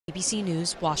ABC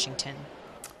News, Washington.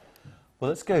 Well,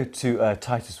 let's go to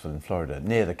Titusville in Florida,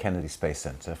 near the Kennedy Space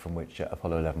Center, from which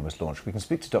Apollo 11 was launched. We can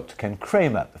speak to Dr. Ken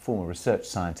Kremer, the former research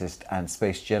scientist and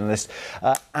space journalist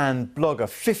and blogger.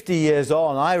 50 years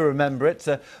on, I remember it.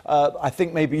 I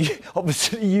think maybe,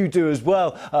 obviously, you do as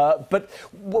well. But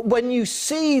when you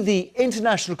see the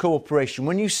international cooperation,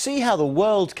 when you see how the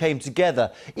world came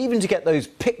together, even to get those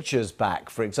pictures back,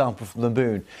 for example, from the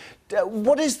moon,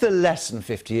 what is the lesson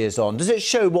 50 years on? Does it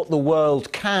show what the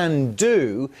world can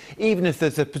do, even if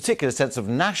there's a particular sense of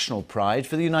national pride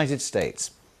for the United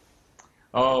States?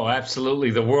 Oh,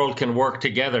 absolutely. The world can work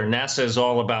together. NASA is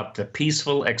all about the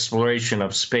peaceful exploration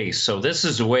of space. So this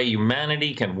is a way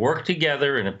humanity can work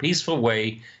together in a peaceful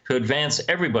way to advance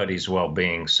everybody's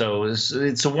well-being. So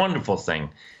it's a wonderful thing.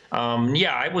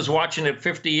 Yeah, I was watching it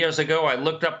 50 years ago. I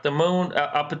looked up the moon,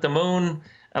 up at the moon,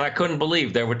 and I couldn't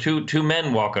believe there were two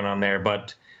men walking on there.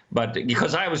 But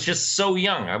because I was just so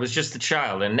young, I was just a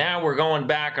child. And now we're going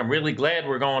back. I'm really glad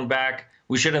we're going back.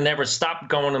 We should have never stopped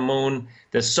going to the moon.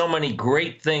 There's so many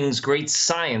great things, great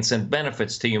science and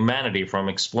benefits to humanity from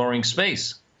exploring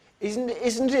space.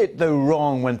 Isn't it, though,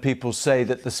 wrong when people say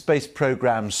that the space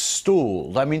program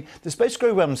stalled? I mean, the space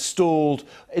program stalled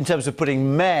in terms of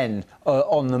putting men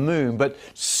on the moon, but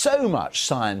so much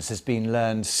science has been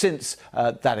learned since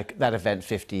that event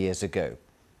 50 years ago.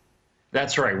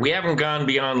 That's right. We haven't gone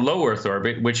beyond low Earth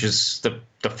orbit, which is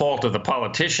the fault of the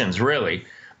politicians, really.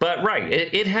 But right,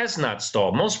 it has not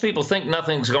stalled. Most people think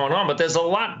nothing's going on, but there's a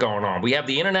lot going on. We have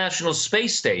the International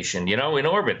Space Station, in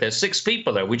orbit. There's 6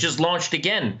 people there. We just launched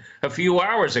again a few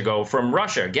hours ago from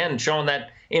Russia, again, showing that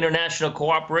international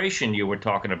cooperation you were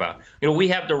talking about. We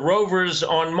have the rovers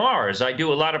on Mars. I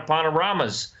do a lot of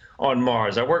panoramas on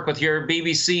Mars. I work with your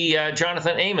BBC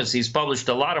Jonathan Amos. He's published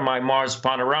a lot of my Mars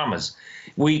panoramas.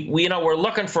 We're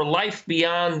looking for life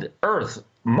beyond Earth.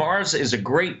 Mars is a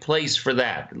great place for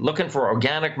that. Looking for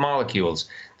organic molecules,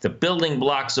 the building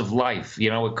blocks of life.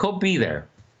 It could be there.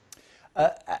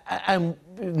 And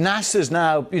NASA's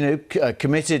now,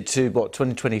 committed to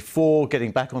 2024, getting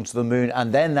back onto the moon,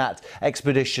 and then that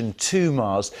expedition to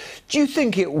Mars. Do you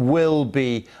think it will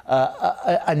be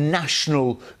a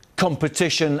national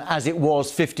competition as it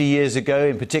was 50 years ago,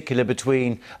 in particular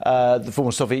between the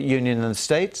former Soviet Union and the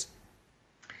States?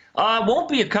 It won't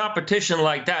be a competition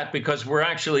like that because we're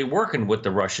actually working with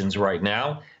the Russians right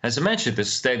now. As I mentioned,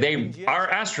 our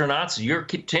astronauts, your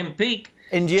Tim Peake,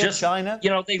 India, China,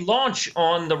 they launch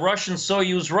on the Russian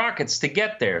Soyuz rockets to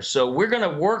get there. So we're going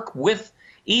to work with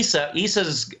ESA.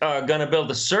 ESA's going to build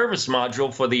a service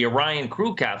module for the Orion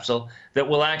crew capsule that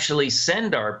will actually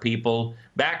send our people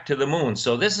back to the moon.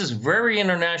 So this is very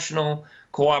international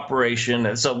cooperation.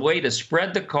 It's a way to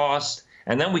spread the cost,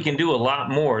 and then we can do a lot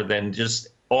more than just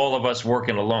all of us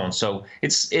working alone. So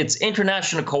it's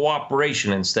international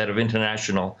cooperation instead of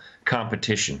international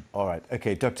competition. All right.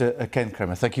 OK, Dr. Ken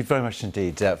Kremer, thank you very much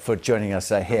indeed for joining us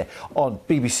here on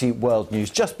BBC World News.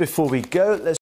 Just before we go, let's